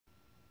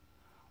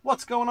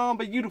What's going on,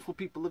 beautiful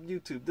people of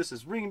YouTube? This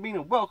is Renebean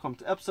and welcome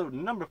to episode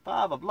number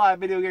 5 of Live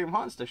Video Game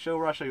Hunts, the show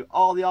where I show you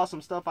all the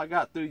awesome stuff I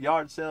got through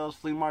yard sales,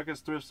 flea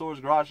markets, thrift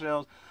stores, garage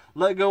sales,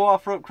 let go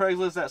off-road,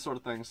 Craigslist, that sort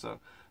of thing. So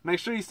make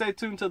sure you stay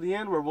tuned till the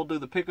end where we'll do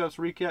the pickups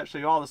recap, show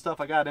you all the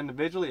stuff I got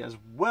individually, as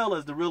well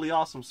as the really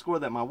awesome score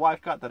that my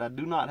wife got that I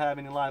do not have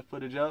any live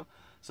footage of.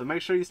 So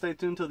make sure you stay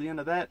tuned till the end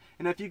of that.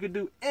 And if you could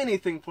do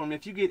anything for me,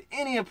 if you get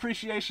any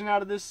appreciation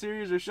out of this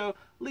series or show,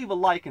 leave a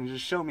like and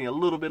just show me a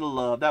little bit of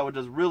love. That would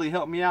just really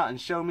help me out and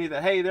show me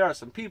that, hey, there are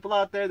some people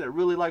out there that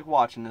really like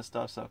watching this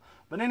stuff. So,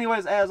 but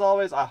anyways, as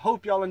always, I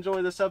hope y'all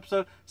enjoy this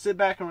episode. Sit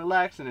back and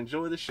relax and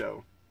enjoy the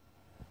show.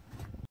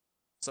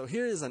 So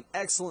here is an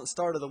excellent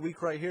start of the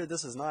week right here.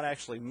 This is not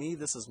actually me,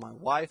 this is my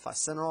wife. I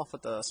sent her off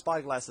with the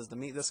spyglasses to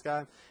meet this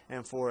guy,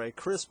 and for a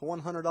crisp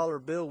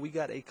 $100 bill, we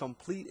got a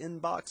complete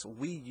in-box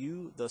Wii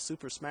U, the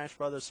Super Smash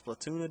Bros.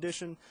 Splatoon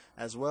edition,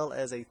 as well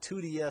as a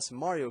 2DS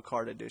Mario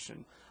Kart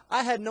edition.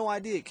 I had no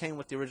idea it came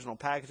with the original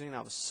packaging.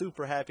 I was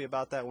super happy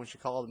about that when she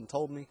called and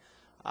told me.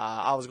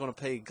 I was going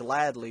to pay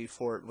gladly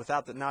for it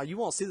without the. Now you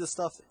won't see this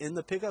stuff in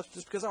the pickups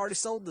just because I already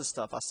sold this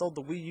stuff. I sold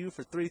the Wii U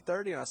for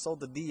 $330 and I sold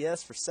the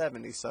DS for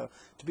 $70. So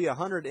to be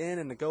 100 in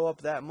and to go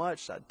up that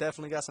much, I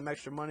definitely got some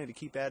extra money to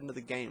keep adding to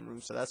the game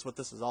room. So that's what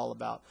this is all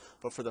about.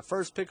 But for the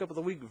first pickup of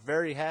the week,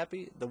 very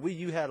happy. The Wii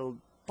U had a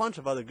bunch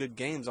of other good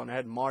games on it. It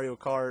had Mario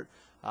Kart,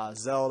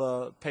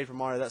 Zelda, Paper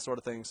Mario, that sort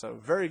of thing. So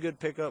very good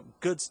pickup,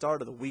 good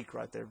start of the week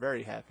right there.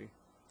 Very happy.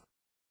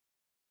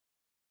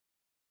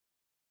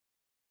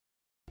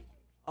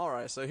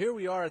 Alright, so here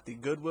we are at the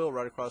Goodwill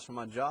right across from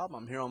my job.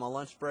 I'm here on my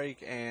lunch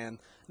break, and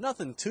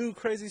nothing too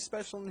crazy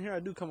special in here.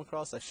 I do come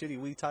across a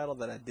shitty Wii title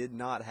that I did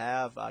not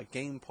have,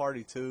 Game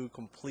Party 2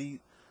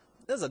 Complete.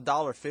 There's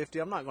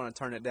 $1.50. I'm not going to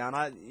turn it down.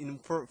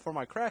 For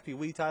my crappy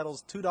Wii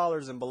titles,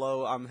 $2 and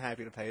below, I'm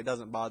happy to pay. It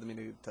doesn't bother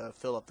me to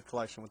fill up the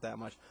collection with that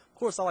much. Of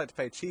course, I like to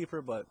pay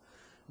cheaper, but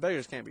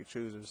beggars can't be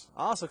choosers.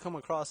 I also come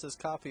across this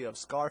copy of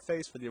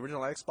Scarface for the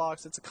original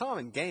Xbox. It's a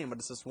common game, but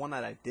it's just one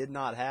that I did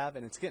not have,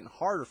 and it's getting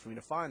harder for me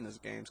to find those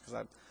games because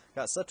I've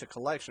got such a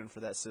collection for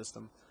that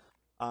system.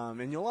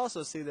 And you'll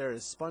also see there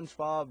is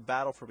SpongeBob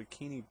Battle for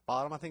Bikini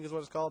Bottom, I think is what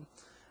it's called.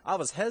 I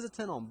was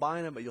hesitant on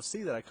buying it, but you'll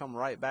see that I come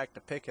right back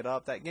to pick it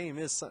up. That game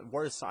is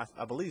worth,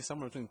 I believe,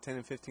 somewhere between 10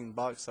 and 15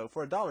 bucks. So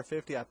for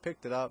 $1.50, I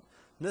picked it up,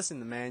 missing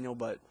the manual,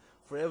 but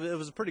it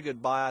was a pretty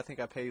good buy. I think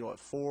I paid, what,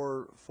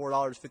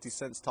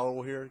 $4.50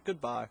 total here.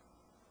 Good buy.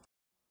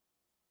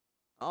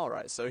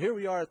 Alright, so here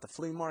we are at the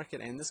flea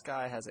market, and this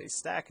guy has a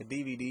stack of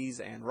DVDs,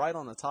 and right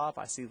on the top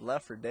I see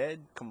Left 4 Dead.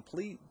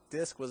 Complete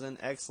disc was in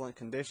excellent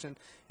condition,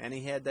 and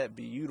he had that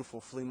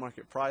beautiful flea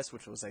market price,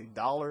 which was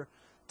 $1.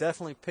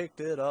 Definitely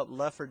picked it up.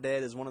 Left 4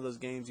 Dead is one of those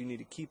games you need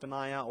to keep an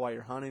eye out while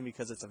you're hunting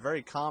because it's a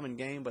very common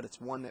game, but it's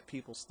one that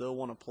people still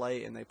want to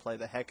play, and they play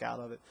the heck out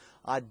of it.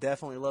 I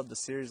definitely love the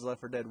series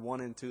Left 4 Dead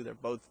 1 and 2. They're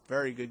both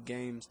very good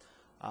games,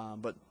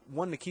 but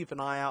one to keep an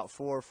eye out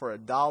for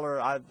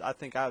 $1. I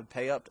think I would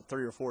pay up to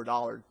 $3 or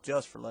 $4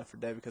 just for Left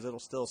 4 Dead because it'll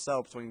still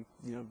sell between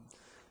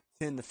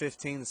 10 to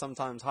 15 and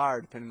sometimes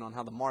higher depending on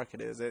how the market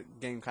is. That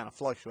game kind of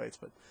fluctuates,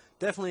 but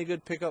definitely a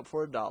good pickup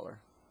for $1.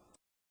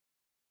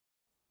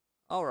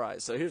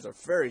 Alright, so here's a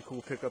very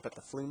cool pickup at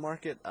the flea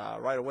market.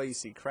 Right away you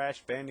see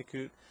Crash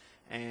Bandicoot,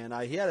 and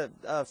he had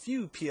a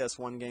few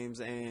PS1 games,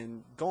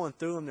 and going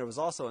through them there was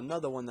also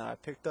another one that I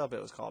picked up.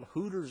 It was called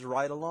Hooters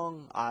Ride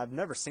Along. I've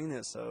never seen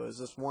it, so it was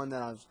just one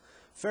that I was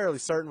fairly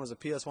certain was a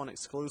PS1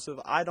 exclusive.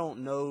 I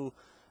don't know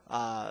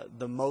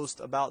the most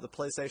about the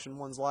PlayStation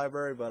 1's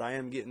library, but I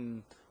am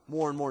getting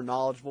more and more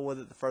knowledgeable with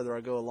it the further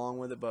I go along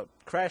with it. But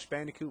Crash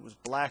Bandicoot was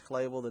black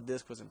label. The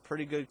disc was in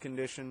pretty good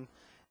condition.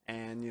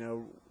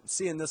 And,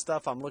 seeing this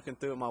stuff, I'm looking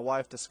through it. My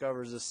wife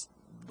discovers this,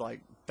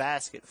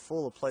 basket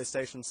full of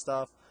PlayStation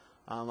stuff.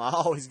 I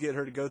always get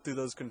her to go through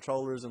those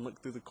controllers and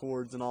look through the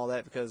cords and all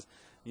that because,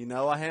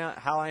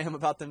 how I am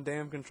about them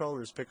damn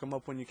controllers. Pick them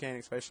up when you can,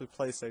 especially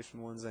PlayStation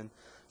ones. And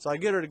so I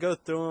get her to go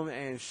through them,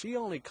 and she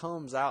only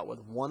comes out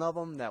with one of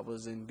them that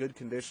was in good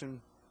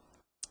condition.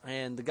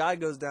 And the guy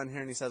goes down here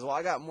and he says, well,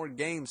 I got more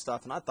game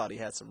stuff, and I thought he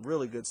had some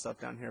really good stuff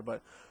down here,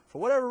 but for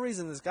whatever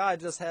reason, this guy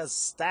just has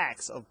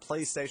stacks of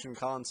PlayStation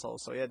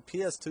consoles. So he had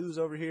PS2s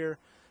over here,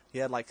 he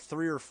had like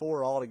 3 or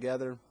 4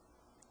 altogether,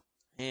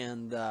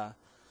 and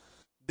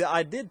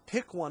I did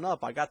pick one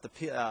up. I got the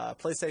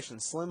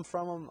PlayStation Slim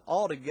from him.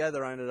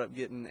 Altogether, I ended up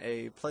getting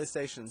a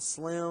PlayStation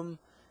Slim,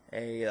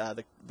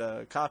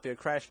 the copy of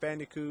Crash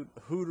Bandicoot,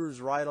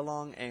 Hooters Ride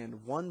Along,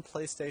 and one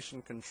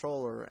PlayStation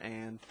controller,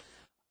 and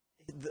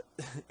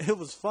it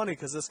was funny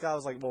because this guy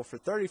was like, well, for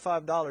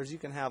 $35 you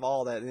can have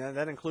all that. And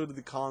that included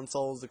the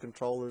consoles, the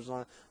controllers.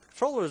 The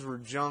controllers were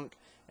junk,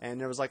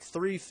 and there was like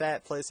 3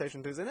 fat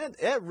PlayStation 2s, and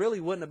it really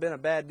wouldn't have been a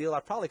bad deal.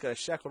 I probably could have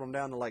shackled them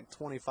down to like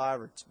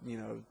 25 or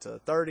to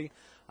 30.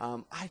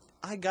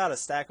 I got a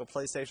stack of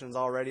PlayStations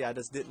already. I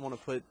just didn't want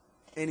to put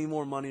any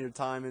more money or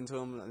time into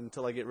them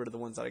until I get rid of the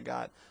ones that I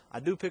got. I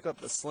do pick up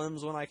the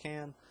Slims when I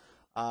can.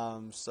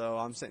 So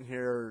I'm sitting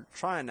here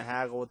trying to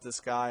haggle with this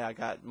guy. I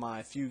got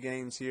my few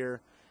games here,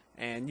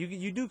 And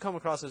you do come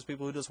across those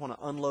people who just want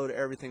to unload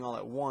everything all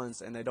at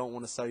once, and they don't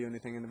want to sell you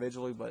anything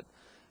individually. But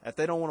if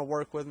they don't want to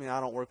work with me, I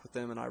don't work with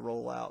them, and I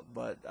roll out.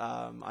 But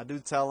I do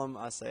tell them,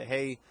 I say,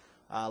 hey,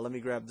 let me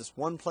grab this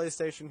one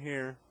PlayStation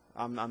here.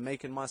 I'm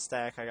making my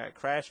stack. I got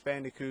Crash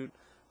Bandicoot,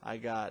 I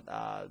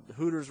got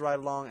Hooters right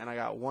along, and I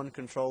got one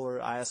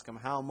controller. I asked him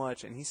how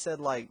much, and he said,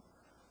 like,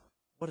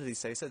 what did he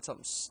say? He said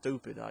something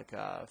stupid, like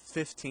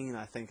 15,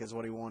 I think, is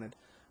what he wanted.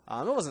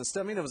 It wasn't.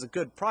 I mean, it was a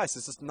good price.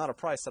 It's just not a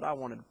price that I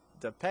wanted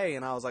to pay.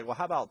 And I was like, well,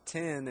 how about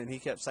 10? And he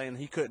kept saying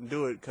he couldn't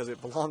do it because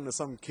it belonged to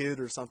some kid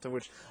or something,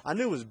 which I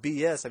knew was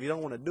BS. If you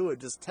don't want to do it,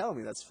 just tell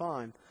me. That's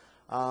fine.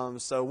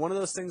 So one of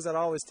those things that I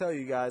always tell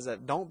you guys,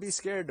 that don't be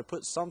scared to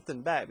put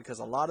something back, because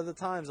a lot of the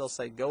times they'll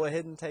say, go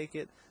ahead and take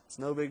it. It's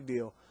no big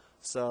deal.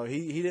 So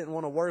he didn't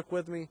want to work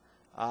with me.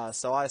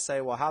 So I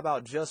say, well, how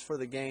about just for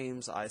the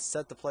games? I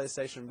set the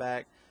PlayStation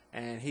back,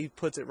 and he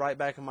puts it right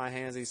back in my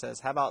hands. He says,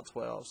 how about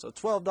 12? So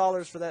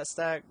 $12 for that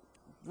stack.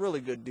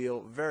 Really good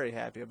deal. Very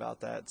happy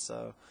about that.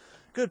 So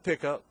good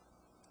pickup.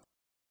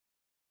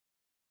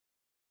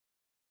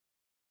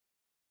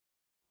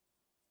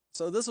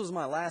 So this was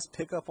my last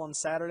pickup on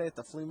Saturday at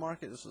the flea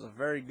market. This was a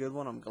very good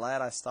one. I'm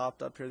glad I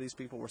stopped up here. These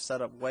people were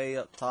set up way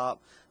up top.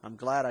 I'm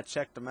glad I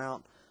checked them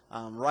out.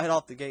 Right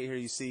off the gate here,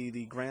 you see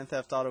the Grand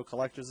Theft Auto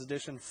Collector's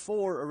Edition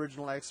for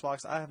original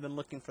Xbox. I have been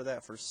looking for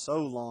that for so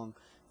long.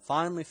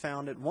 Finally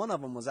found it. One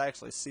of them was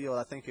actually sealed.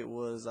 I think it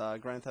was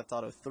Grand Theft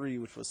Auto 3,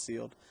 which was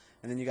sealed.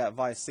 And then you got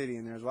Vice City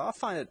in there as well. I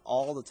find it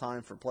all the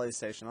time for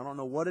PlayStation. I don't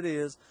know what it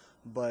is,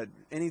 but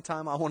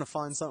anytime I want to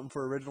find something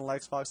for original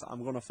Xbox,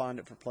 I'm going to find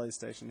it for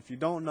PlayStation. If you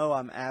don't know,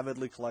 I'm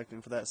avidly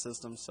collecting for that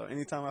system. So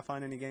anytime I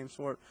find any games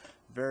for it,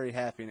 very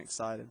happy and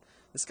excited.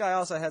 This guy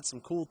also had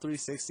some cool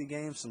 360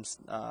 games.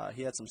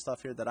 He had some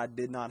stuff here that I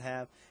did not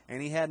have,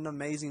 and he had an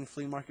amazing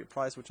flea market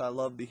price, which I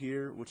love to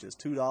hear, which is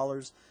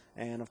 $2.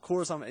 And of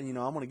course, I'm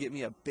going to get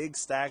me a big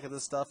stack of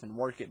this stuff and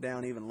work it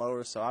down even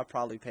lower. So I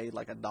probably paid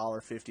like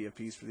 $1.50 a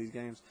piece for these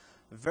games.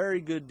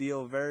 Very good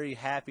deal. Very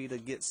happy to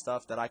get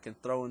stuff that I can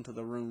throw into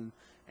the room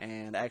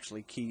and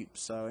actually keep.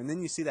 So, and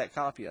then you see that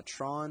copy of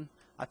Tron.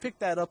 I picked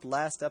that up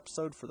last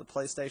episode for the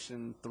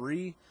PlayStation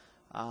 3.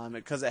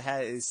 Because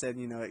it said,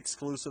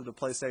 exclusive to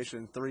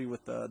PlayStation 3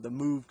 with the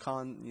move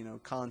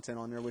content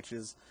on there, which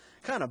is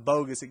kind of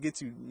bogus. It gets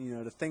you,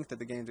 to think that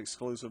the game's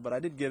exclusive, but I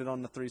did get it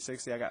on the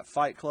 360. I got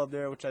Fight Club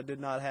there, which I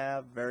did not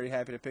have. Very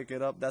happy to pick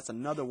it up. That's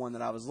another one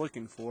that I was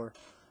looking for.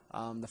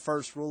 The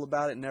first rule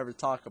about it, never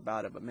talk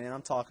about it, but man,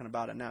 I'm talking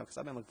about it now because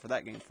I've been looking for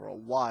that game for a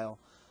while.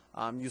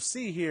 You'll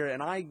see here,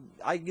 and I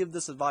give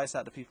this advice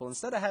out to people,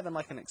 instead of having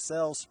like an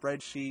Excel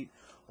spreadsheet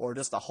or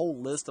just a whole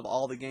list of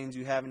all the games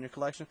you have in your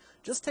collection,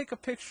 just take a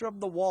picture of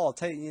the wall.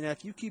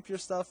 If you keep your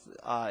stuff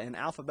in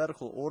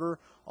alphabetical order,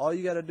 all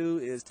you got to do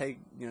is take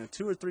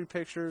 2 or 3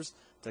 pictures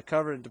to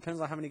cover it.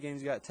 Depends on how many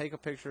games you got. Take a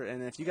picture,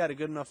 and if you got a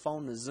good enough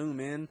phone to zoom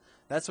in,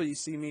 that's what you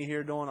see me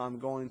here doing. I'm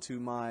going to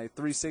my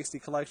 360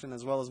 collection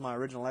as well as my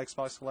original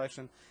Xbox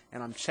collection,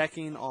 and I'm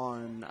checking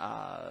on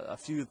a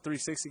few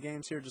 360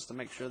 games here just to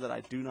make sure that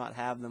I do not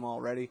have them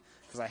already,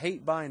 because I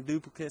hate buying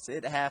duplicates.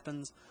 It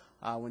happens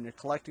when you're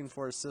collecting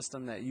for a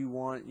system that you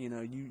want.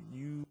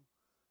 You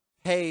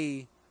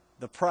pay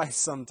the price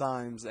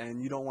sometimes,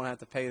 and you don't want to have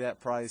to pay that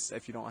price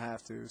if you don't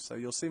have to. So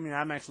you'll see me,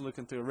 I'm actually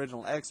looking through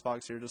original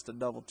Xbox here just to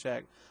double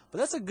check. But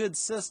that's a good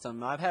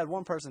system. I've had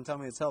one person tell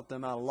me it's helped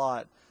them out a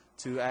lot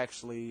to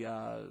actually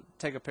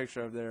take a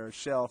picture of their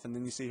shelf, and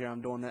then you see here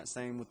I'm doing that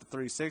same with the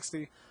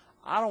 360.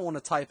 I don't want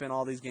to type in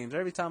all these games.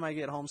 Every time I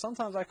get home,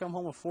 sometimes I come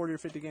home with 40 or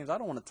 50 games. I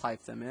don't want to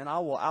type them in. I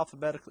will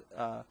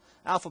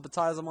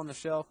alphabetize them on the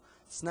shelf,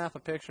 snap a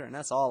picture, and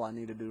that's all I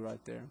need to do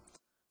right there.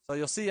 So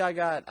you'll see I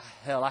got,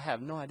 I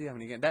have no idea how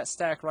many games. That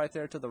stack right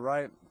there to the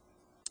right,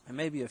 and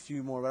maybe a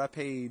few more, but I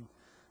paid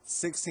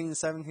 $16,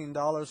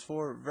 $17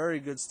 for it. Very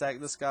good stack.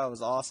 This guy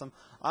was awesome.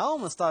 I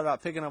almost thought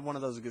about picking up one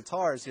of those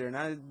guitars here,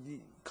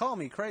 and call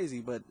me crazy,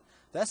 but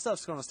that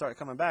stuff's going to start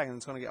coming back, and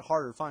it's going to get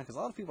harder to find because a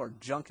lot of people are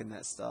junking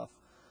that stuff.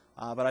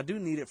 But I do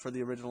need it for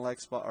the original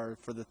Xbox, or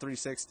for the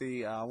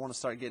 360. I want to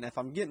start getting, if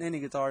I'm getting any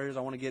guitar here, I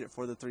want to get it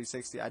for the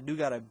 360. I do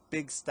got a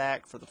big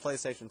stack for the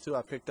PlayStation 2.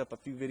 I picked up a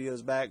few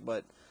videos back,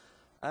 but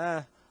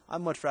I'd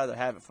much rather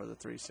have it for the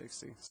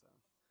 360. So.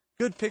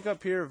 Good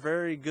pickup here.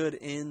 Very good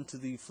end to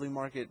the flea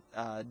market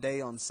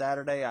day on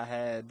Saturday. I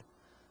had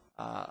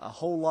a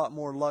whole lot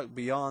more luck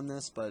beyond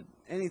this, but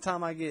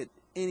anytime I get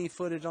any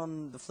footage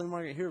on the flea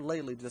market here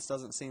lately, just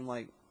doesn't seem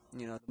like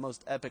the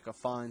most epic of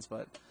finds,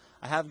 but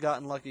I have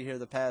gotten lucky here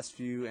the past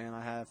few, and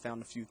I have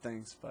found a few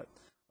things. But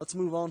let's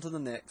move on to the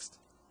next.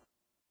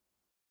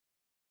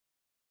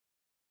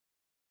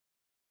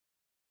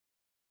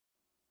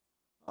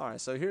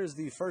 Alright, so here's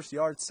the first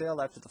yard sale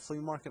after the flea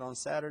market on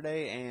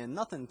Saturday, and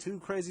nothing too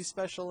crazy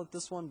special at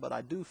this one, but I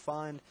do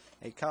find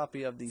a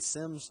copy of The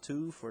Sims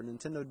 2 for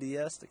Nintendo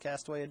DS, the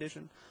Castaway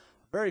Edition.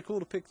 Very cool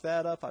to pick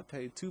that up. I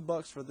paid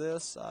 $2 for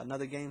this,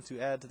 another game to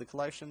add to the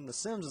collection. The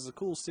Sims is a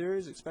cool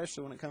series,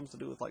 especially when it comes to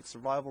do with like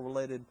survival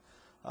related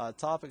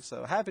topics,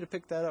 so happy to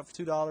pick that up for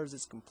 $2.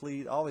 It's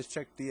complete. I always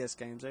check DS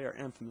games. They are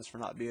infamous for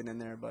not being in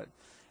there, but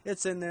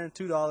it's in there,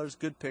 $2,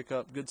 good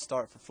pickup, good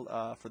start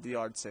for the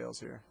yard sales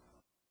here.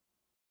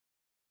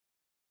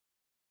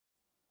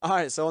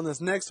 Alright, so on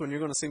this next one, you're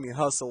going to see me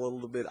hustle a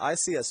little bit. I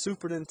see a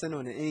Super Nintendo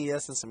and an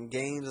NES and some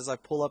games as I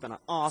pull up, and I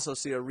also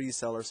see a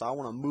reseller, so I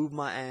want to move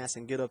my ass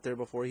and get up there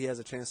before he has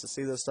a chance to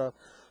see this stuff.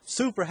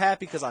 Super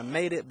happy because I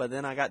made it, but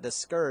then I got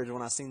discouraged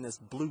when I seen this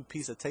blue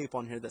piece of tape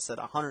on here that said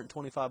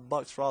 125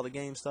 bucks for all the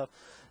game stuff.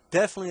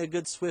 Definitely a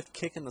good swift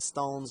kick in the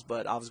stones,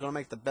 but I was going to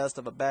make the best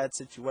of a bad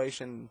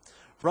situation.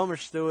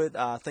 Rummaged through it,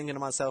 thinking to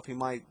myself he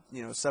might,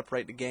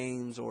 separate the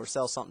games or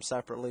sell something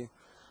separately.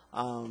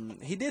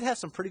 He did have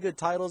some pretty good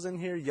titles in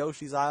here,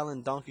 Yoshi's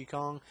Island, Donkey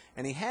Kong,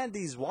 and he had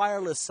these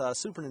wireless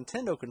Super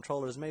Nintendo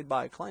controllers made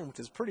by Acclaim, which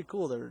is pretty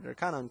cool. They're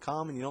kind of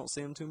uncommon. You don't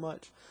see them too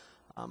much.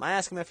 I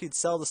asked him if he'd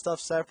sell the stuff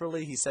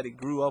separately. He said he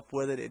grew up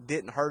with it. It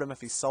didn't hurt him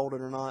if he sold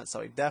it or not,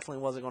 so he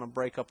definitely wasn't going to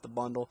break up the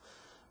bundle.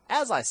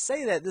 As I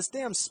say that, this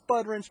damn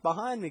spud wrench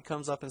behind me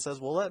comes up and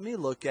says, well, let me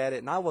look at it,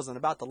 and I wasn't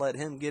about to let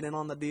him get in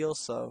on the deal,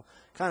 so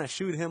kind of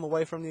shoot him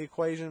away from the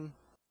equation.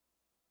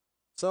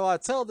 So I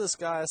tell this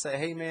guy, I say,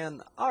 hey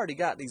man, I already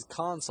got these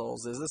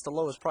consoles. Is this the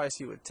lowest price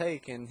you would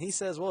take? And he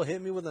says, well,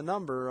 hit me with a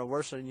number. Or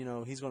worse,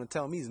 he's going to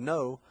tell me he's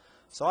no.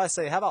 So I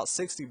say, how about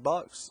 60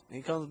 bucks? And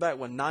he comes back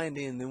with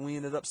 90, and then we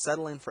ended up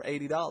settling for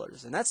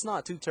 $80. And that's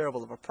not too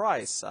terrible of a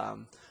price.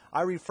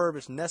 I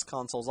refurbish NES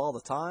consoles all the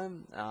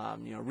time.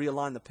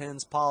 Realign the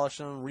pins, polish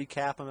them,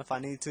 recap them if I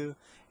need to.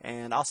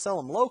 And I'll sell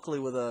them locally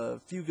with a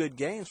few good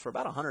games for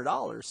about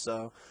 $100.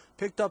 So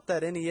picked up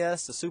that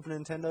NES, the Super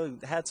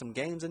Nintendo, had some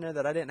games in there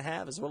that I didn't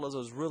have, as well as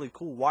those really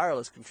cool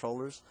wireless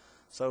controllers.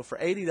 So for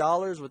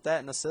 $80 with that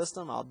in the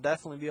system, I'll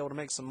definitely be able to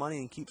make some money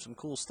and keep some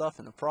cool stuff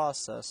in the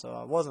process. So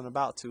I wasn't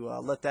about to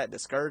let that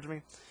discourage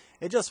me.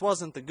 It just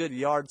wasn't the good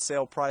yard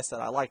sale price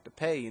that I like to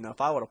pay.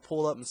 If I would have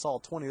pulled up and saw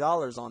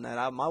 $20 on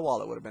that, my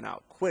wallet would have been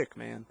out quick,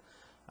 man.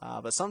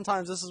 But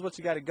sometimes this is what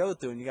you got to go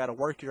through, and you got to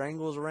work your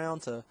angles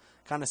around to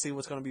kind of see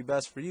what's going to be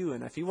best for you.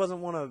 And if he wasn't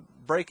want to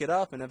break it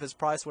up, and if his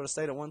price would have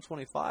stayed at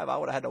 $125, I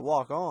would have had to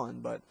walk on.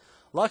 But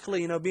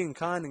luckily, being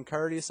kind and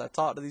courteous, I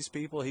talked to these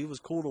people. He was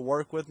cool to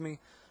work with me.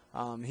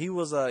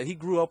 He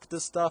grew up with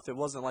this stuff. It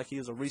wasn't like he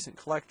was a recent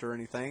collector or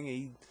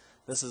anything.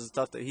 This is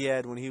stuff that he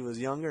had when he was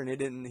younger,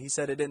 and he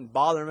said it didn't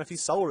bother him if he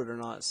sold it or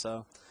not.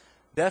 So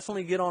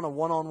definitely get on a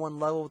one-on-one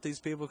level with these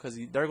people, because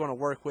they're going to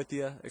work with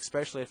you,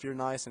 especially if you're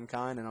nice and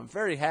kind. And I'm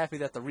very happy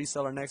that the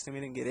reseller next to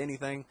me didn't get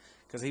anything,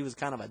 because he was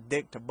kind of a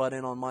dick to butt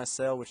in on my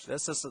sale, which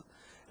that's just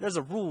there's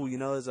a rule,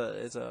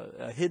 it's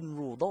a hidden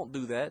rule. Don't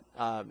do that.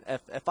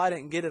 If I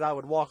didn't get it, I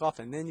would walk off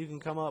and then you can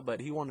come up, but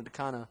he wanted to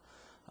kind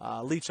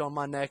of leech on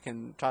my neck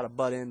and try to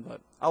butt in,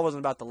 but I wasn't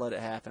about to let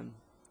it happen.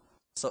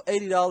 So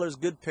 $80,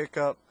 good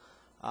pickup.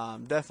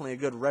 Definitely a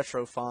good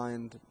retro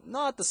find.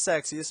 Not the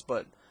sexiest,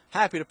 but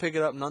happy to pick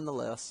it up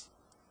nonetheless.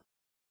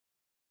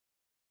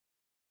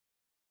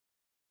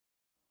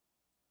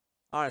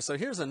 Alright, so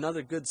here's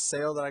another good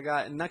sale that I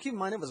got. And now keep in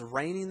mind, it was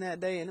raining that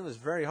day, and it was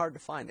very hard to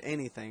find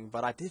anything.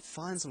 But I did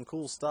find some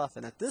cool stuff.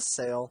 And at this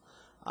sale,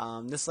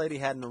 this lady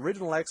had an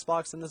original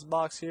Xbox in this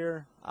box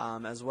here,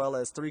 as well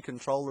as 3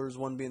 controllers,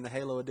 one being the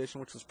Halo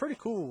Edition, which was pretty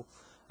cool.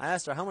 I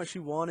asked her how much she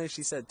wanted.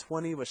 She said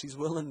 20, but she's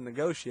willing to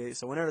negotiate.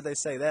 So whenever they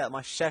say that,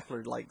 my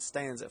sheckler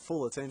stands at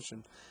full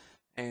attention.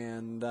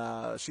 And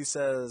she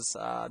says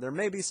there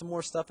may be some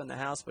more stuff in the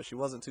house, but she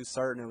wasn't too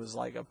certain. It was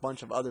like a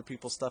bunch of other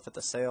people's stuff at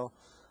the sale.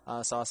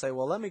 So I say,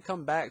 well, let me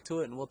come back to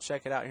it, and we'll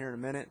check it out here in a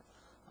minute.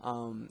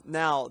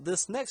 Now,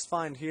 this next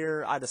find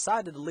here, I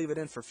decided to leave it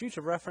in for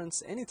future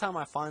reference. Anytime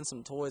I find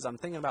some toys, I'm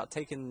thinking about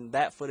taking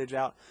that footage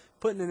out,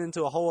 putting it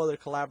into a whole other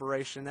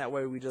collaboration. That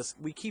way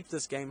we keep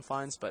this game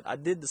finds, but I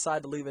did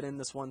decide to leave it in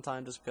this one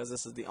time just because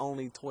this is the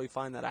only toy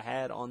find that I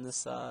had on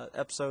this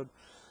episode.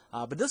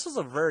 But this was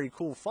a very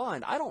cool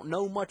find. I don't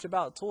know much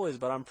about toys,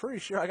 but I'm pretty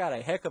sure I got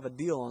a heck of a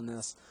deal on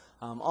this.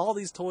 All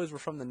these toys were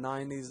from the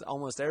 90s.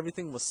 Almost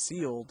everything was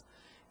sealed.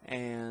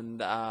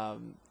 And I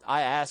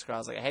asked her, I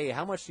was like, hey,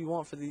 how much do you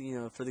want for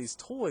for these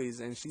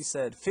toys? And she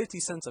said 50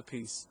 cents a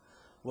piece.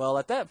 Well,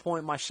 at that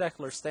point, my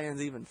sheckler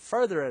stands even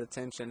further at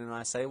attention, and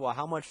I say, well,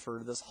 how much for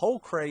this whole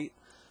crate,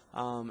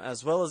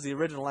 as well as the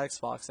original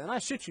Xbox? And I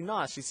shit you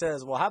not, she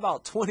says, well, how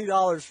about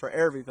 $20 for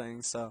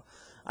everything? So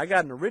I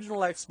got an original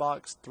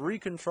Xbox, 3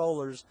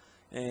 controllers,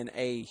 and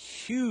a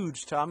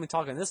huge tote. I mean,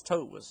 talking, this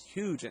tote was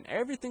huge, and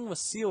everything was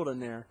sealed in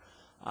there.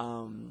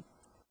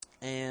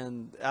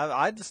 And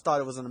I just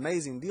thought it was an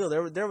amazing deal.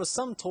 There was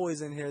some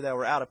toys in here that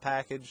were out of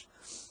package.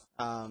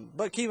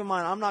 But keep in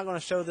mind, I'm not going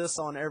to show this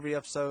on every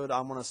episode.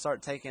 I'm going to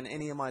start taking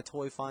any of my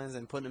toy finds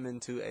and putting them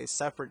into a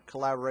separate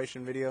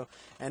collaboration video.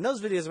 And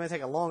those videos may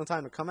take a long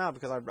time to come out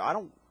because I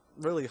don't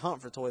really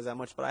hunt for toys that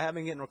much. But I have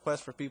been getting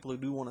requests for people who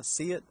do want to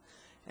see it.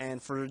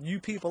 And for you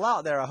people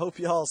out there, I hope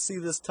you all see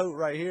this tote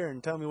right here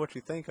and tell me what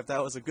you think, if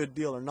that was a good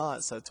deal or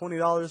not. So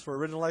 $20 for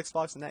original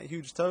Xbox and that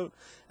huge tote,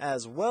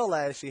 as well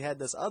as she had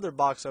this other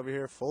box over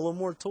here full of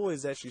more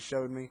toys that she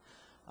showed me.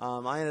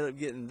 I ended up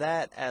getting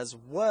that, as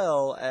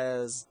well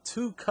as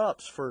 2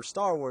 cups for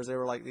Star Wars. They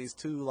were like these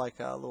 2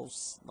 little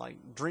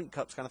drink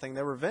cups kind of thing.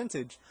 They were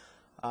vintage.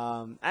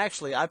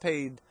 Actually, I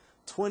paid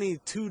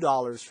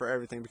 $22 for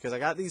everything because I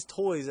got these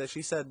toys that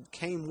she said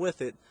came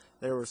with it.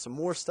 There was some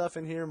more stuff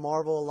in here,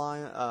 Marvel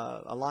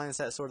Alliance,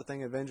 that sort of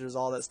thing, Avengers,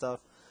 all that stuff.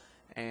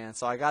 And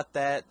so I got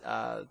that,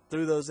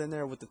 threw those in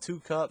there with the 2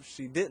 cups.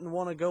 She didn't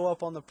want to go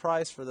up on the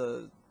price for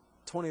the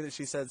 20 that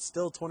she said,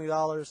 still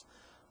 $20.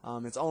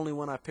 It's only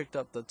when I picked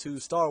up the 2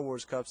 Star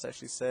Wars cups that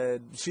she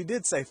said, she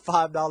did say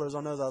 $5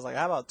 on those. I was like,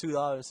 how about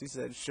 $2? She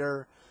said,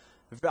 sure.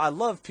 I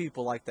love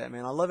people like that,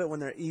 man. I love it when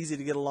they're easy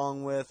to get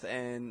along with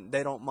and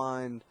they don't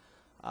mind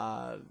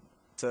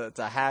to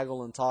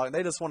haggle and talk.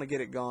 They just want to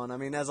get it gone. I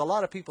mean, as a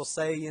lot of people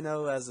say, you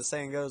know, as the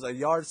saying goes, a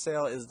yard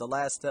sale is the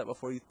last step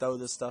before you throw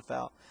this stuff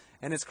out.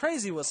 And it's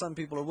crazy what some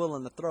people are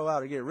willing to throw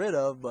out or get rid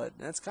of, but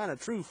that's kind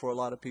of true for a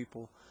lot of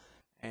people.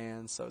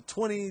 And so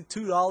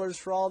 $22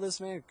 for all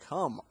this, man,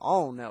 come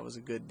on, that was a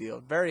good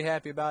deal. Very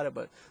happy about it,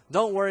 but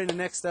don't worry, in the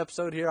next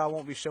episode here, I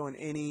won't be showing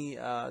any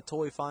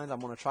toy finds. I'm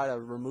going to try to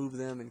remove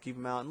them and keep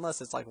them out, unless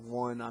it's like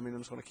one. I mean,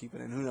 I'm just going to keep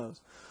it in. Who knows?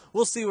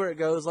 We'll see where it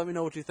goes. Let me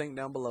know what you think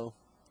down below.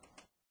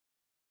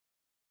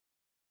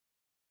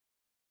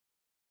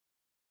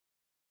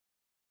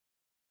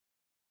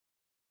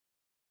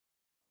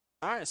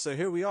 Alright, so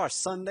here we are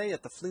Sunday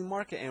at the flea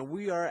market, and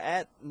we are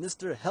at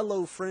Mr.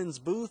 Hello Friend's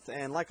booth.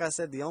 And like I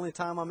said, the only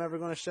time I'm ever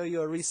going to show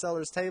you a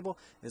reseller's table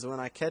is when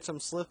I catch them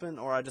slipping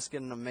or I just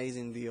get an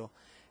amazing deal.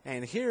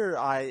 And here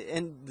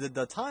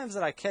the times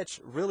that I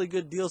catch really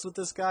good deals with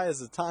this guy is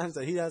the times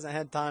that he hasn't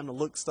had time to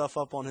look stuff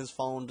up on his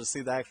phone to see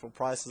the actual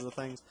prices of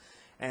things.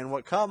 And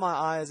what caught my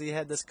eye is he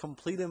had this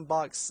complete in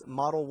box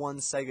Model 1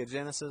 Sega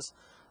Genesis.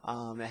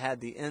 It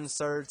had the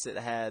inserts, it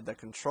had the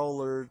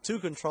controller, 2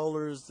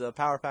 controllers, the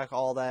power pack,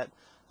 all that.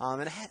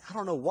 And it had, I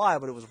don't know why,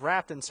 but it was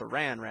wrapped in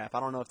saran wrap. I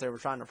don't know if they were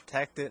trying to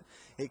protect it.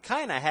 It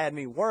kind of had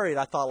me worried.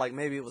 I thought like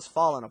maybe it was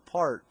falling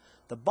apart.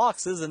 The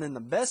box isn't in the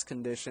best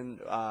condition,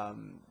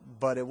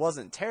 but it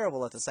wasn't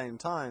terrible at the same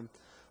time.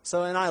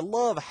 So, and I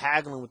love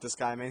haggling with this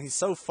guy, man. He's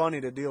so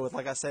funny to deal with.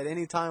 Like I said,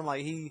 anytime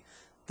like he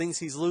thinks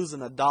he's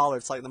losing $1,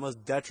 it's like the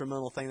most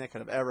detrimental thing that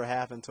could have ever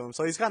happened to him.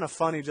 So he's kind of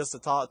funny just to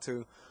talk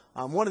to.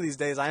 One of these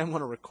days I am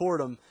going to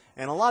record him,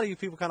 and a lot of you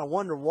people kind of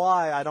wonder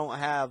why I don't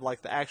have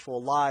like the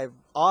actual live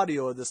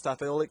audio of this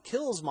stuff. It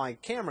kills my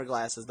camera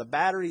glasses. The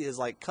battery is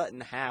like cut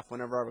in half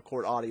whenever I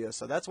record audio,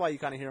 so that's why you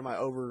kind of hear my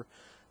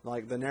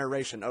the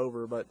narration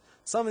over. But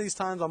some of these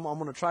times I'm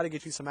going to try to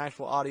get you some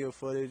actual audio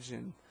footage,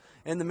 and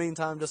in the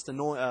meantime just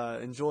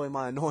enjoy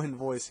my annoying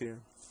voice here.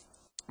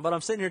 But I'm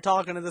sitting here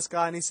talking to this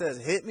guy, and he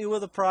says, hit me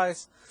with a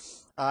price.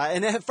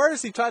 And at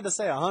first he tried to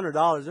say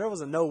 $100. There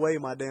was no way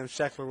my damn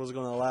Sheckler was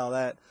going to allow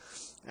that.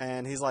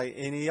 And he's like,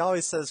 and he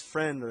always says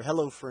friend or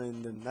hello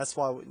friend, and that's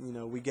why, you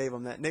know, we gave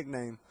him that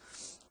nickname.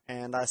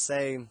 And I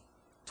say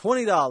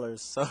 $20.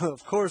 So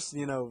of course,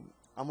 you know,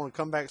 I'm going to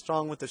come back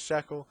strong with the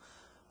shekel.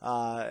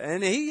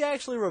 And he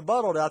actually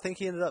rebutted it. I think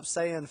he ended up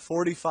saying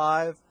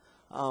 45.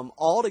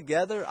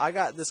 Altogether, I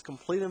got this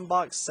complete in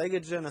box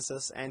Sega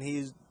Genesis, and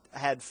he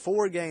had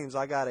 4 games.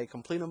 I got a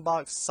complete in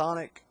box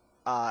Sonic,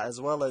 as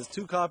well as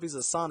 2 copies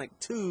of Sonic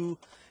 2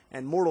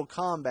 and Mortal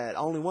Kombat.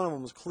 Only one of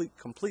them was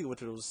complete,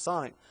 which was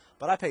Sonic.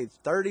 But I paid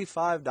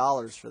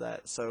 $35 for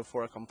that. So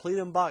for a complete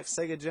in box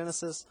Sega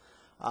Genesis,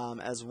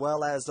 as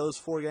well as those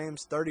 4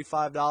 games,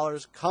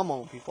 $35. Come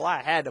on, people.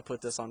 I had to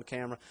put this on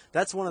camera.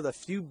 That's one of the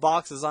few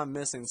boxes I'm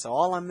missing. So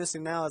all I'm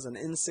missing now is an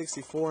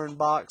N64 in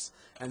box,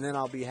 and then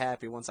I'll be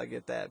happy once I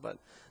get that. But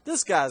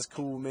this guy's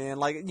cool, man.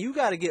 Like, you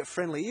got to get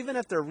friendly. Even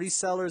if they're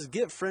resellers,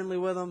 get friendly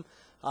with them.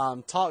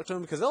 Talk to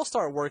them, because they'll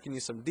start working you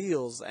some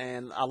deals,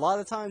 and a lot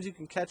of times you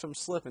can catch them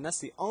slipping. That's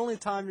the only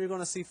time you're going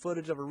to see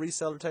footage of a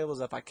reseller table, is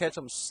if I catch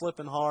them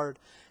slipping hard,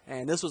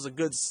 and this was a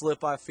good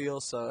slip, I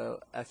feel. So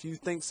if you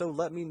think so,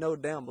 let me know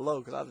down below,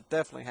 because I was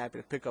definitely happy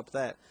to pick up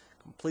that.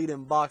 Complete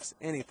in box,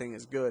 anything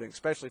is good,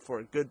 especially for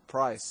a good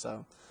price.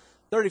 So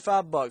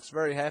 $35,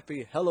 very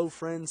happy. Hello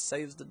Friend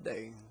saves the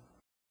day.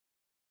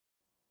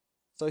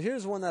 So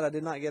here's one that I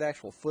did not get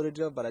actual footage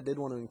of, but I did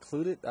want to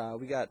include it.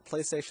 We got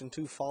PlayStation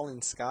 2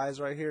 Falling Skies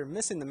right here.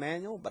 Missing the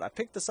manual, but I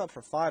picked this up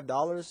for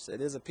 $5.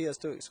 It is a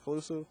PS2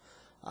 exclusive.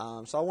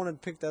 So I wanted to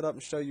pick that up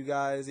and show you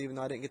guys, even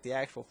though I didn't get the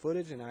actual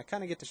footage. And I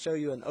kind of get to show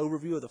you an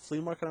overview of the flea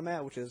market I'm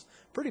at, which is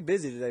pretty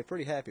busy today.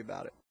 Pretty happy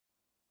about it.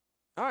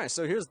 Alright,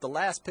 so here's the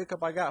last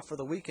pickup I got for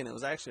the weekend. It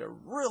was actually a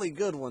really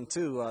good one,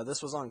 too.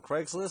 This was on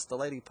Craigslist. The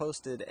lady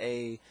posted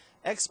a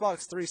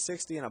Xbox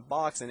 360 in a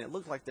box, and it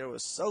looked like there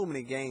was so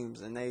many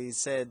games. And they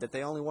said that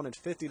they only wanted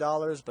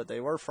 $50, but they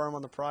were firm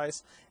on the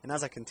price. And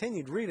as I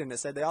continued reading, it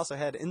said they also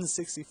had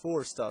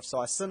N64 stuff. So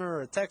I sent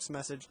her a text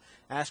message,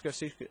 asked her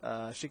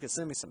if she could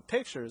send me some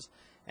pictures.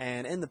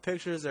 And in the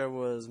pictures, there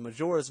was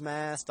Majora's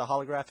Mask, the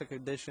holographic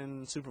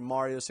edition, Super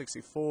Mario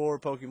 64,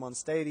 Pokemon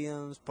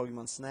Stadiums,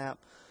 Pokemon Snap.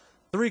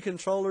 3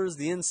 controllers,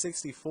 the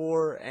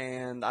N64,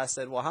 and I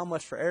said, well, how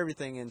much for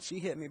everything? And she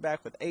hit me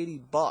back with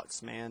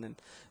 $80, man, and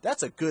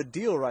that's a good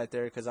deal right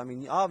there, because, I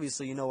mean,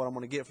 obviously you know what I'm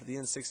going to get for the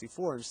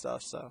N64 and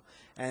stuff, so.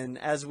 And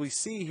as we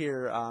see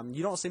here,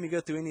 you don't see me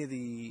go through any of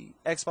the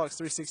Xbox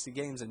 360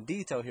 games in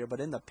detail here, but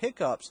in the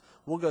pickups,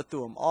 we'll go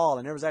through them all,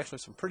 and there was actually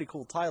some pretty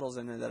cool titles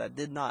in there that I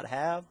did not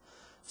have.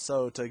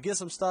 So to get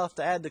some stuff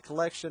to add to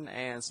collection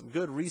and some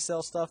good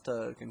resale stuff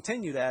to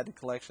continue to add to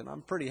collection,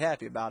 I'm pretty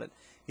happy about it.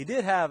 He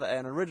did have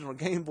an original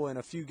Game Boy in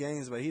a few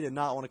games, but he did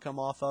not want to come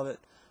off of it.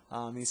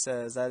 He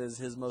says that is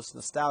his most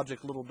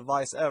nostalgic little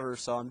device ever,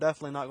 so I'm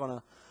definitely not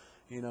going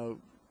to,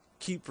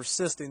 keep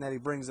persisting that he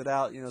brings it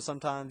out.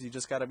 Sometimes you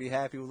just got to be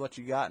happy with what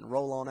you got and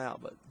roll on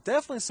out. But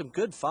definitely some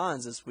good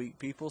finds this week,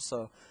 people,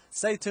 so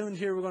stay tuned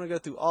here. We're going to go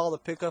through all the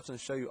pickups and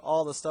show you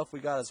all the stuff we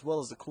got as well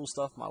as the cool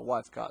stuff my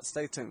wife got.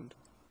 Stay tuned.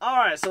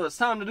 Alright, so it's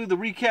time to do the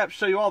recap,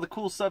 show you all the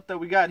cool stuff that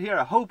we got here.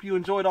 I hope you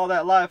enjoyed all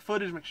that live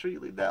footage. Make sure you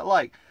leave that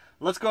like.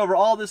 Let's go over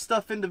all this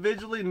stuff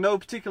individually, no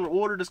particular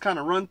order, just kind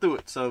of run through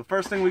it. So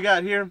first thing we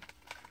got here,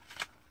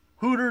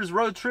 Hooters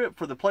Road Trip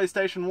for the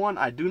PlayStation 1.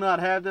 I do not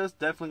have this,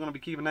 definitely going to be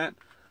keeping that.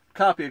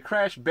 Copy of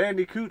Crash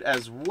Bandicoot,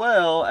 as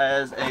well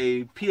as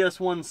a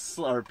PS1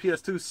 or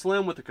PS2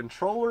 Slim with a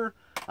controller.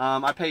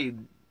 I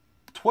paid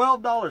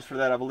 $12 for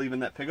that, I believe, in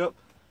that pickup.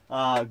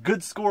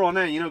 Good score on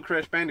that.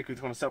 Crash Bandicoot's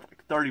going to sell for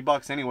like 30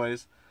 bucks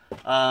anyways.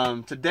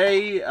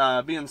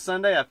 Today, being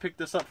Sunday, I picked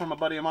this up from a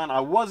buddy of mine. I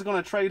was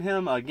going to trade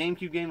him a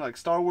GameCube game, like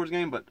Star Wars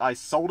game, but I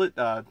sold it.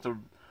 To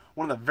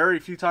one of the very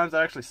few times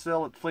I actually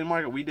sell at the flea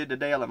market. We did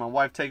today. I let my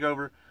wife take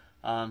over.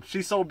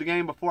 She sold the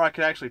game before I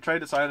could actually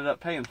trade it, so I ended up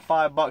paying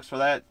 $5 for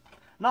that.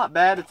 Not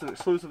bad. It's an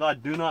exclusive I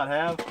do not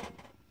have.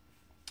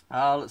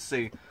 Let's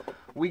see.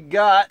 We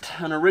got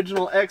an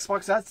original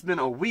Xbox. That's been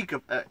a week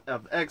of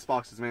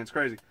Xboxes, man. It's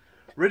crazy.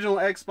 Original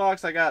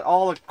Xbox. I got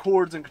all the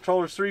cords and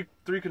controllers. Three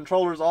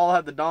controllers. All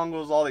have the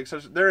dongles. All the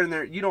accessories. They're in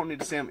there. You don't need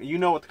to see them. You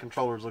know what the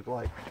controllers look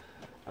like.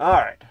 All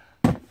right.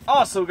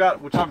 Also got,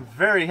 which I'm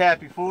very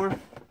happy for,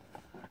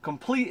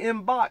 complete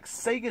in-box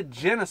Sega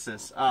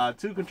Genesis.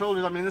 2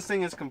 controllers. I mean, this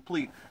thing is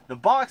complete. The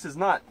box is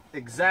not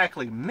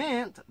exactly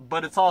mint,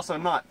 but it's also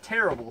not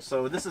terrible.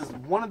 So this is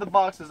one of the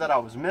boxes that I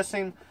was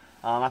missing.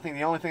 I think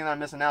the only thing that I'm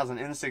missing now is an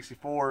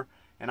N64,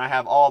 and I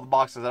have all the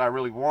boxes that I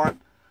really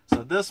want.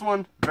 So this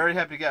one, very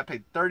happy to get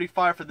paid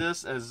 $35 for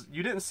this, as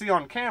you didn't see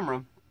on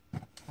camera.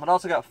 But I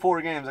also got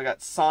 4 games. I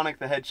got Sonic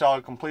the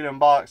Hedgehog complete in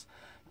box,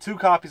 2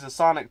 copies of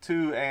Sonic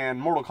 2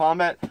 and Mortal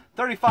Kombat.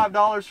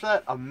 $35 for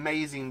that.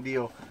 Amazing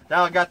deal.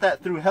 Now I got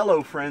that through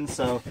Hello Friends,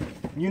 so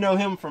you know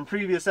him from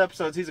previous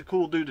episodes. He's a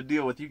cool dude to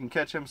deal with. You can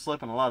catch him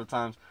slipping a lot of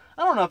times.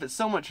 I don't know if it's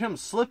so much him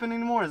slipping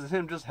anymore as it's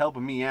him just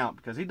helping me out,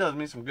 because he does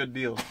me some good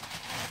deals.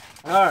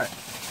 Alright.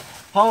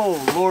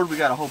 Oh Lord, we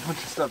got a whole bunch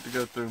of stuff to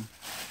go through.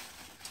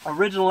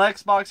 Original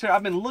Xbox here.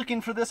 I've been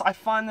looking for this. I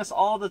find this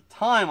all the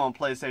time on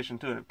PlayStation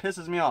 2 and it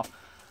pisses me off.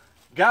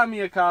 Got me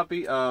a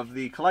copy of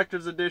the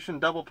Collector's Edition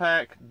Double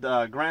Pack,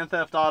 Grand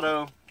Theft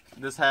Auto.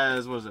 This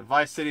has, what is it,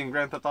 Vice City and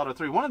Grand Theft Auto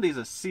 3. One of these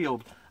is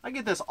sealed. I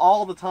get this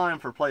all the time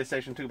for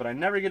PlayStation 2, but I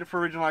never get it for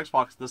original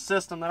Xbox, the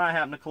system that I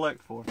happen to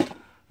collect for.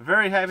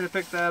 Very happy to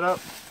pick that up.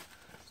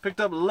 Picked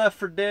up Left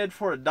 4 Dead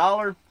for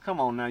 $1. Come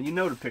on now, you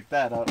know to pick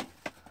that up.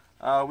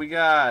 We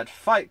got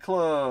Fight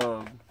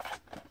Club,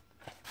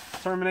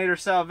 Terminator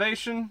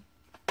Salvation,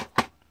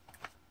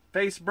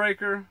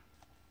 Facebreaker,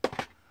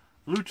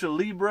 Lucha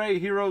Libre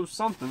Hero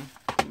something,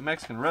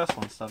 Mexican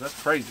wrestling stuff.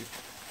 That's crazy.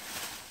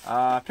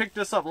 I picked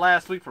this up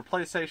last week for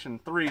PlayStation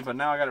 3, but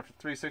now I got it for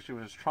 360,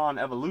 which is Tron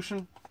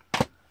Evolution.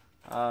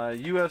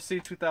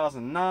 UFC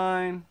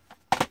 2009,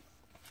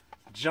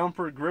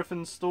 Jumper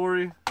Griffin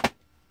Story. I'm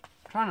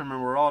trying to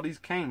remember where all these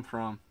came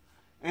from.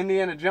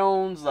 Indiana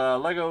Jones,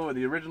 Lego,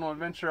 the original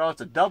adventure. Oh,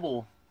 it's a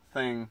double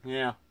thing.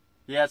 Yeah,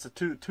 it's a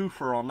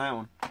twofer on that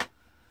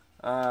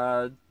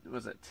one.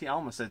 Was it I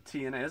almost said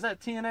TNA. Is that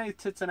TNA?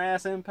 Tits and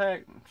Ass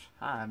Impact?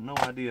 I have no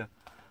idea.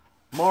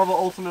 Marvel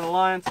Ultimate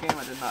Alliance game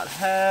I did not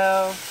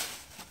have.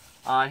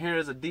 Here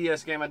is a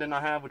DS game I did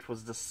not have, which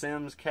was The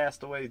Sims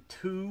Castaway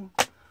 2.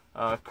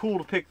 Cool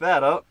to pick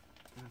that up.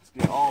 Let's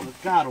get all this.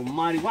 God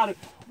almighty,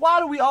 why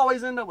do we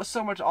always end up with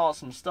so much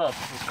awesome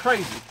stuff? This is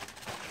crazy.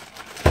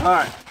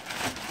 Alright.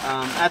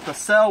 At the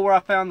sale where I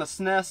found the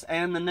SNES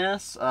and the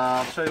NES,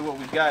 I'll show you what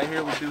we got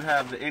here. We do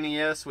have the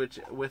NES, which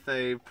with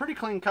a pretty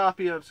clean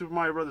copy of Super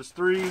Mario Bros.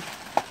 3. We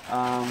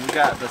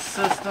got the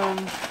system,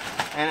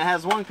 and it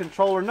has 1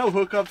 controller, no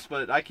hookups,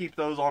 but I keep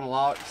those on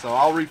lock, so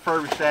I'll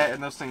refurbish that,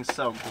 and those things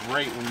sell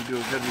great when you do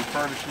a good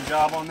refurbishing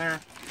job on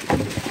there.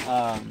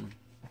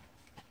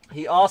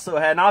 He also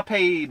had, and I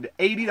paid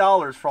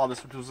 $80 for all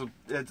this, which was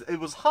it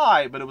was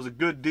high, but it was a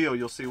good deal.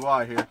 You'll see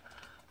why here.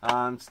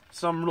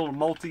 Some little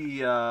multi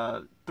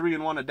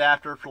 3-in-1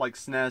 adapter for like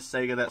SNES,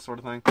 Sega, that sort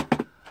of thing.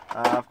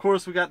 Of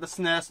course, we got the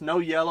SNES, no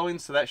yellowing,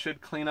 so that should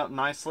clean up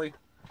nicely.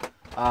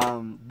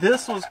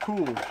 This was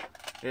cool.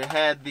 It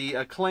had the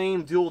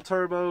Acclaim dual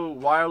turbo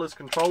wireless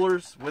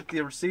controllers with the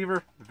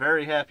receiver.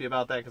 Very happy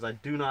about that because I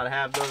do not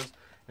have those,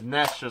 and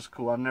that's just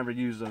cool. I've never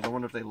used those. I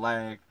wonder if they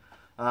lag.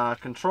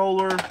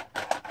 Controller,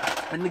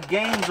 and the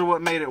games are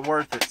what made it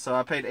worth it. So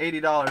I paid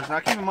 $80. Now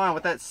keep in mind,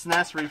 with that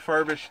SNES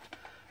refurbished,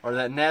 or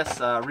that NES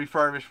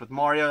refurbished with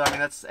Mario, I mean,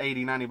 that's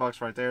 80, 90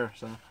 bucks right there.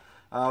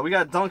 So we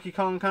got Donkey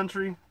Kong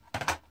Country,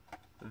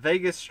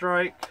 Vegas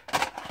Strike,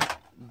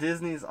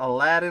 Disney's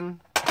Aladdin,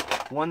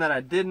 one that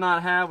I did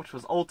not have, which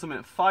was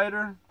Ultimate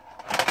Fighter,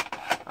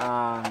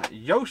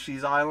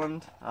 Yoshi's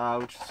Island,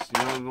 which is,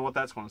 you know what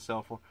that's going to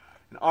sell for.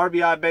 An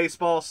RBI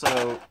baseball,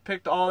 so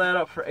picked all that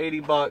up for 80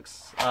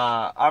 bucks.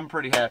 I'm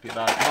pretty happy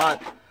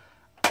about it.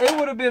 It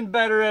would have been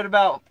better at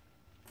about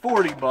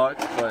 40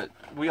 bucks, but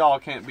we all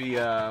can't be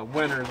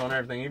winners on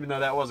everything, even though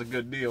that was a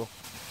good deal.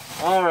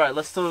 Alright,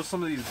 let's throw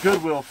some of these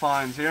Goodwill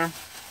finds here.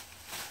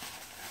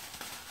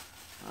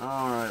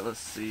 Alright, let's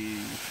see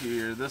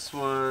here. This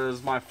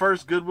was my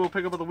first Goodwill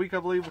pickup of the week, I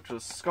believe, which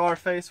was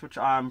Scarface, which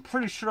I'm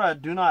pretty sure I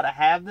do not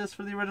have this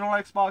for the original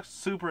Xbox.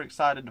 Super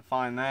excited to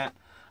find that.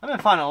 I've been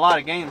finding a lot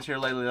of games here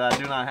lately that I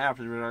do not have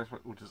for the original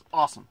Xbox, which is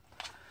awesome.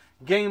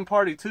 Game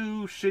Party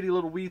 2, shitty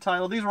little Wii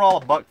title. These were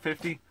all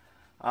 $1.50.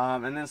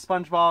 And then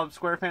SpongeBob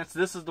SquarePants.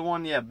 This is the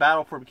one, yeah,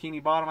 Battle for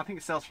Bikini Bottom. I think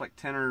it sells for like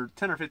 10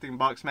 or 15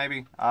 bucks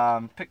maybe.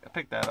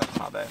 Pick that up, it's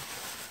not bad.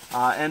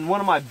 And one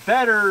of my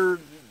better,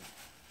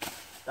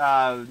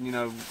 you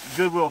know,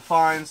 Goodwill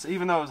finds,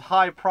 even though it's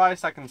high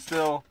price, I can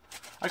still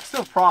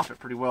profit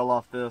pretty well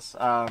off this.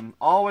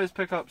 Always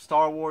pick up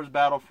Star Wars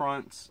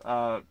Battlefronts,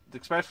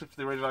 especially for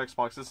the original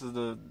Xbox. This is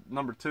the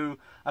number 2.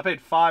 I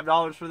paid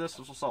 $5 for this.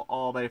 This will sell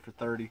all day for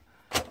 30.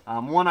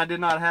 One I did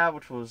not have,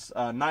 which was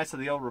Knights of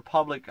the Old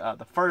Republic.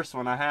 The first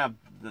one I have,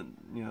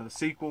 the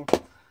sequel.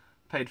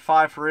 Paid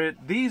 $5 for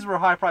it. These were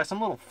high price.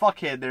 Some little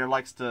fuckhead there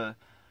likes to.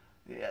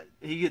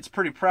 He gets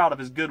pretty proud of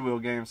his Goodwill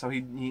games, so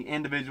he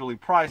individually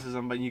prices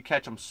them, but you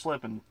catch him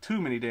slipping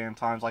too many damn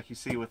times, like you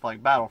see with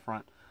like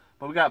Battlefront.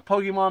 But we got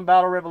Pokemon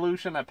Battle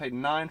Revolution. I paid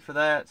 $9 for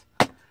that.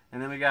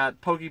 And then we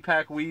got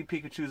Pokepack Wii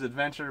Pikachu's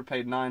Adventure.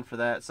 Paid $9 for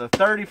that. So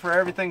 $30 for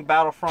everything.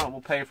 Battlefront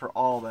will pay for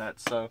all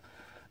that. So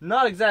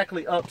not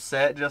exactly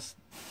upset. Just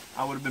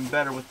I would have been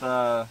better with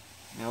a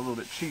little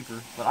bit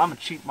cheaper. But I'm a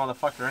cheap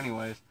motherfucker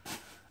anyways.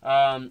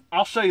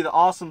 I'll show you the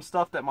awesome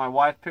stuff that my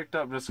wife picked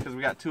up just because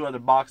we got 2 other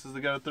boxes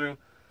to go through.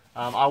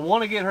 I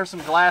want to get her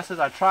some glasses.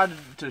 I tried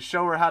to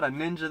show her how to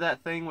ninja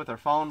that thing with her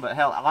phone, but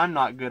hell, I'm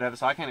not good at it,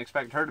 so I can't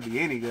expect her to be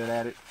any good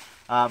at it.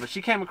 But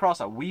she came across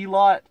a Wii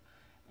lot,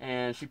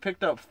 and she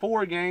picked up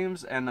 4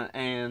 games, and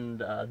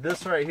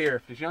this right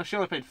here. She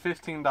only paid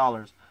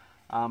 $15.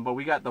 But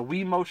we got the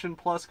Wii Motion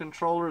Plus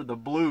controller, the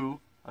blue,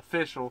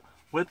 official,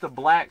 with the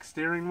black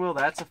steering wheel.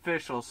 That's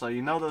official, so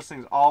you know those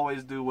things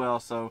always do well.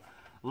 So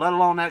let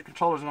alone that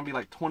controller is going to be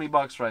like 20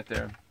 bucks right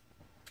there.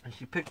 And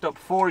she picked up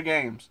 4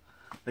 games.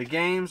 The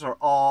games are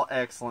all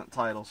excellent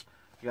titles.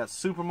 You got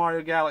Super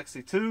Mario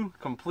Galaxy 2,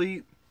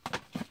 complete.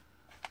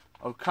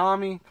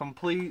 Okami,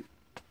 complete.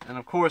 And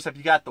of course, if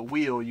you got the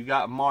wheel, you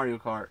got Mario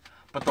Kart.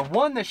 But the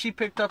one that she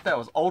picked up that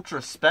was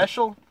ultra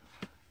special,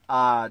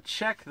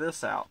 check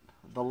this out.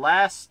 The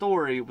Last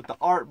Story with the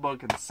art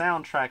book and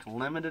soundtrack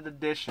limited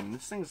edition.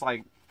 This thing's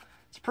like,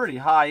 it's pretty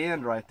high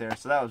end right there.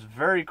 So that was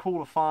very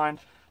cool to find.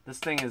 This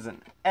thing is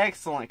in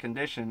excellent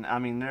condition. I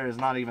mean, there is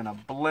not even a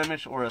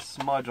blemish or a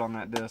smudge on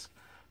that disc.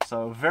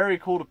 So very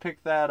cool to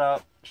pick that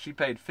up. She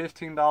paid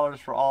 $15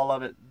 for all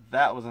of it.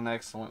 That was an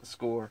excellent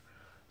score.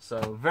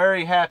 So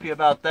very happy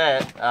about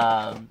that.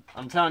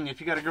 I'm telling you,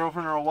 if you got a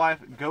girlfriend or a wife,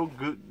 go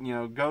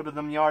to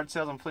them yard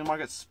sales and flea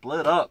markets,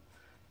 split up.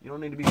 You don't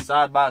need to be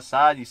side by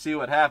side. You see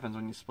what happens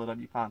when you split up.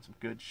 You find some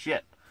good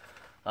shit.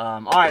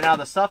 Alright, now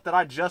the stuff that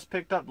I just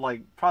picked up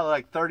probably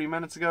like 30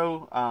 minutes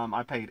ago,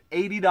 I paid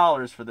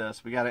 $80 for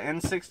this. We got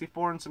an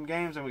N64 and some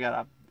games, and we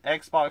got a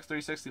Xbox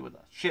 360 with a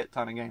shit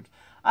ton of games.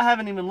 I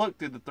haven't even looked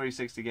through the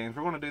 360 games.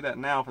 We're going to do that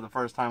now for the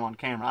first time on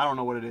camera. I don't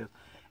know what it is.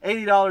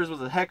 $80 was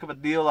a heck of a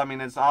deal. I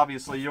mean, it's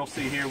obviously, you'll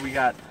see here, we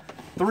got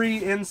 3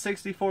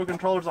 N64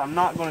 controllers. I'm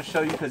not going to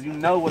show you because you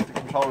know what the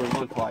controllers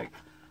look like.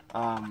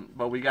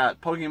 But we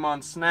got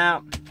Pokemon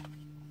Snap,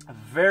 a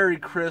very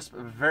crisp,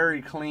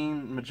 very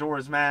clean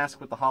Majora's Mask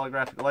with the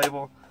holographic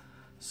label,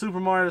 Super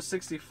Mario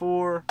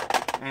 64,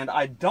 and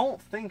I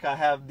don't think I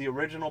have the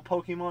original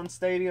Pokemon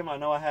Stadium. I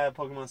know I have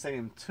Pokemon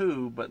Stadium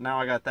 2, but now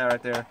I got that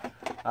right there.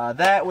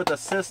 That with a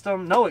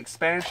system, no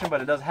expansion,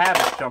 but it does have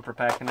its jumper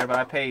pack in there, but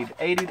I paid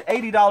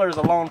 $80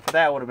 alone for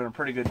that. Would have been a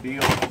pretty good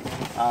deal.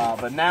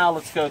 But now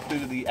let's go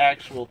through the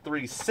actual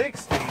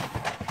 360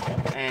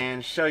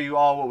 and show you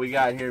all what we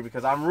got here,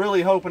 because I'm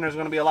really hoping there's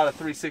going to be a lot of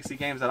 360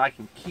 games that I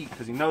can keep,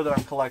 because you know that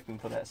I'm collecting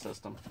for that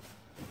system.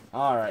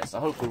 Alright, so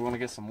hopefully we're going to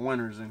get some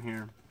winners in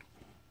here.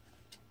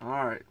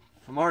 Alright,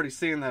 I'm already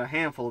seeing that a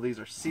handful of these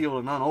are sealed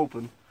and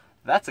unopened.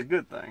 That's a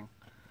good thing.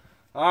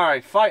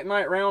 Alright, Fight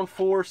Night Round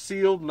 4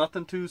 sealed.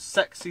 Nothing too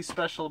sexy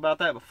special about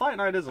that, but Fight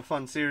Night is a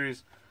fun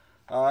series.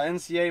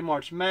 NCAA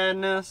March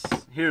Madness.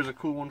 Here's a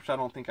cool one which I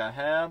don't think I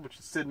have, which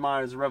is Sid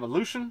Meier's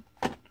Revolution.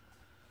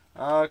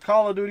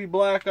 Call of Duty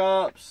Black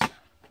Ops.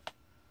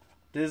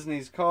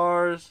 Disney's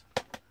Cars.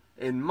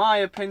 In my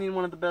opinion,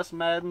 one of the best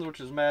Maddens,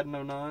 which is Madden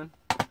 09.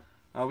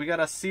 We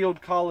got a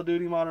sealed Call of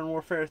Duty Modern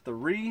Warfare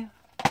 3.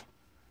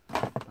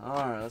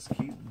 Alright, let's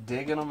keep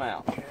digging them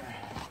out here.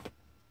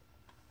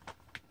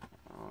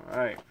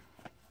 Alright.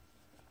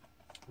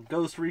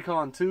 Ghost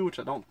Recon 2, which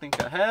I don't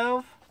think I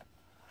have.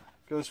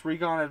 Ghost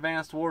Recon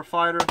Advanced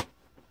Warfighter.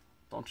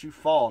 Don't you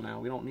fall now.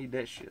 We don't need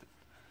that shit.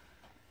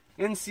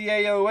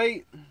 NCAA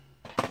 08.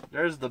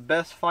 There's the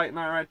best Fight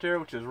Night right there,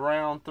 which is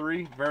Round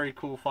 3. Very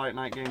cool Fight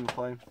Night game to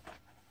play.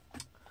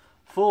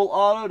 Full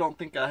auto, don't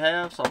think I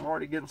have, so I'm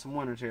already getting some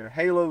winners here.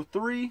 Halo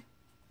 3.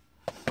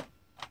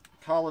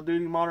 Call of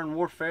Duty Modern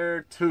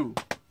Warfare 2.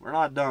 We're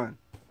not done.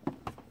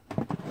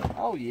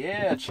 Oh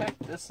yeah, check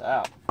this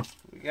out.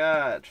 We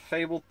got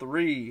Fable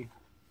 3.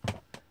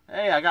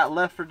 Hey, I got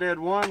Left 4 Dead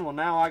 1. Well,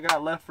 now I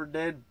got Left 4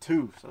 Dead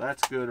 2. So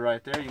that's good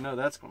right there. You know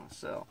that's going to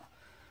sell.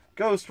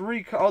 Ghost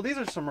Recon. Oh, these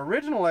are some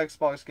original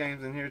Xbox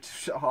games in here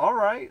too.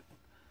 Alright.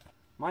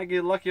 Might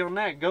get lucky on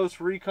that. Ghost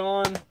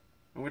Recon,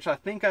 which I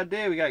think I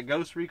did. We got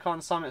Ghost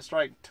Recon Summit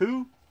Strike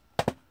 2.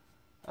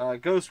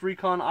 Ghost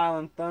Recon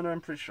Island Thunder.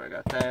 I'm pretty sure I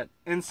got that.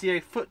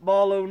 NCAA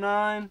Football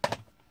 09.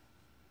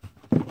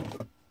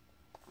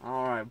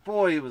 Alright.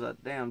 Boy, he was a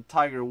damn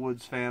Tiger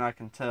Woods fan, I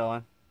can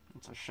tell.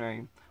 It's a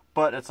shame.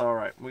 But it's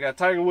alright. We got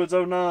Tiger Woods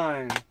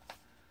 09.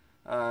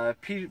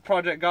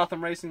 Project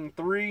Gotham Racing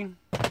 3.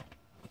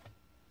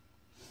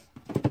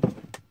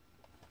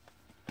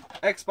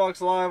 Xbox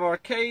Live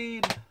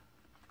Arcade.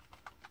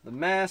 The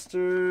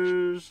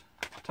Masters.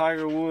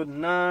 Tiger Woods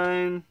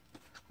 9.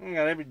 I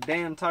got every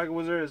damn Tiger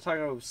Woods there. There's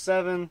Tiger Woods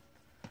 7.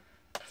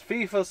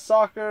 FIFA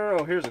Soccer.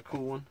 Oh, here's a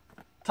cool one.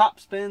 Top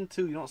Spin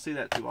 2. You don't see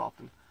that too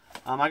often.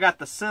 I got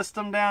the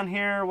system down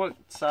here. What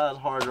size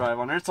hard drive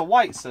on there? It's a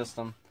white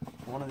system.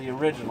 One of the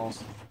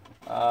originals.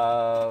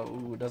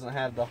 It doesn't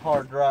have the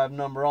hard drive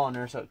number on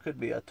there, so it could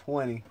be a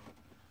 20.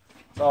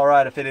 It's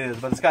alright if it is,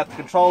 but it's got the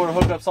controller,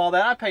 hookups, all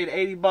that. I paid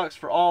 80 bucks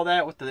for all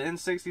that with the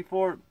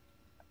N64.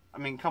 I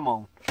mean, come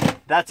on.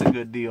 That's a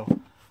good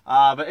deal.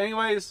 But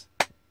anyways,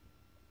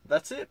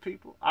 that's it,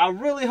 people. I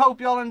really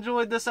hope y'all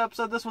enjoyed this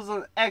episode. This was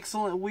an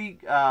excellent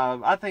week.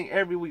 I think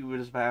every week we're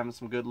just having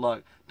some good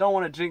luck. Don't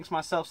want to jinx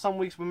myself. Some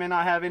weeks we may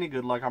not have any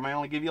good luck. I may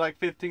only give you like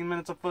 15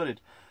 minutes of footage.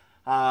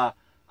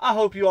 I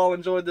hope you all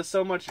enjoyed this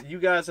so much. You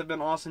guys have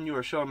been awesome. You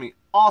are showing me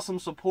awesome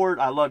support.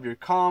 I love your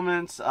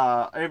comments.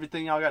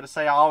 Everything y'all got to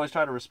say. I always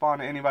try to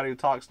respond to anybody who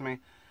talks to me.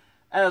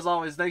 As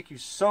always, thank you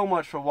so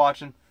much for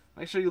watching.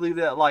 Make sure you leave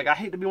that like. I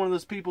hate to be one of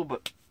those people,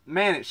 but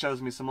man, it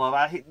shows me some love.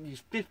 I hate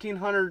these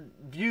 1,500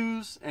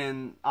 views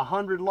and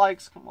 100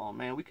 likes. Come on,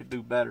 man. We could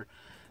do better.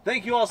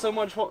 Thank you all so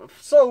much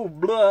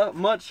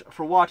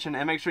for watching,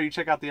 and make sure you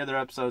check out the other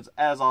episodes.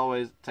 As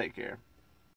always, take care.